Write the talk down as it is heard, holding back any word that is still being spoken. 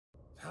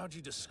How'd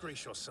you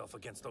disgrace yourself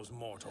against those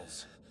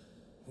mortals?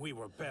 We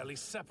were barely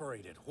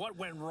separated. What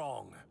went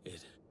wrong?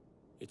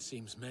 It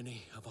seems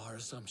many of our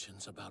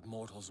assumptions about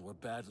mortals were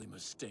badly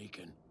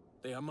mistaken.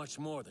 They are much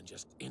more than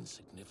just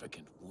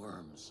insignificant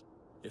worms.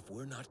 If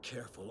we're not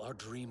careful, our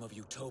dream of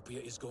utopia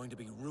is going to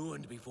be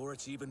ruined before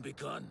it's even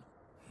begun.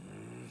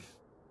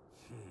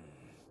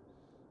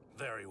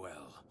 Very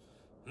well.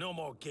 No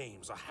more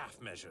games or half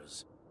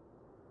measures.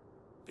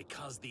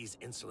 Because these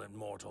insolent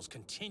mortals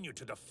continue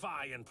to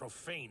defy and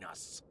profane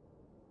us,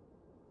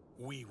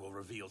 we will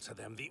reveal to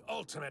them the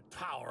ultimate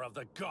power of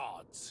the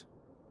gods.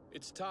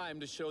 It's time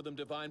to show them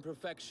divine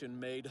perfection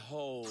made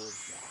whole.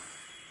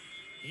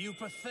 You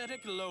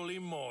pathetic lowly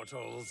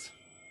mortals.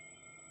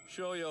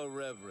 Show your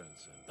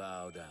reverence and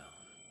bow down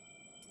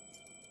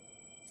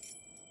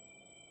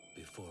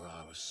before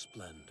our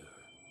splendor.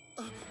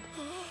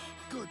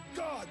 Good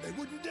God, they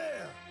wouldn't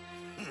dare!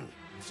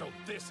 So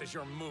this is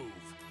your move.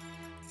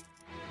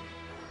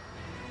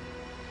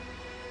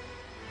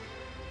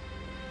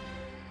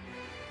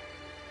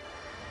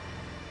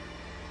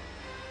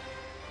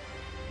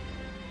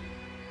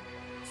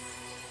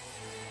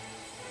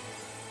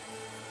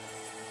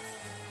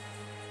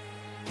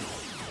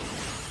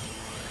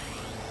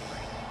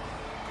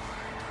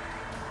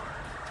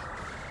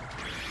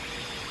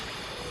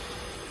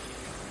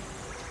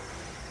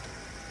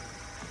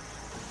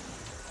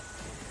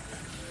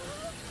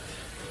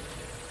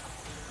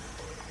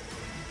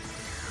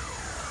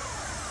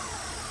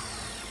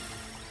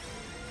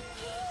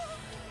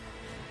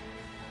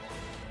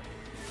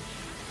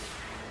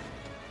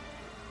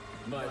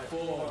 My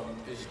form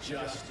is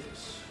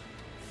justice,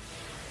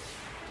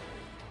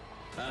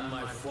 and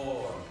my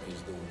form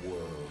is the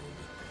world.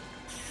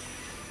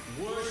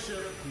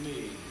 Worship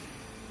me,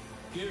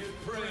 give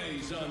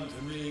praise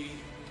unto me,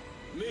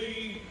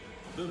 me,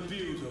 the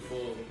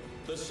beautiful,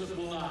 the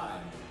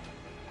sublime,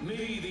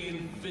 me, the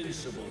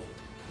invincible,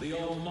 the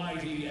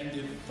almighty and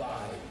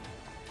divine.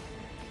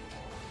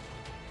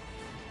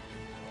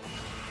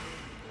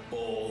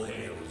 All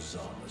hail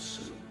Zamasu.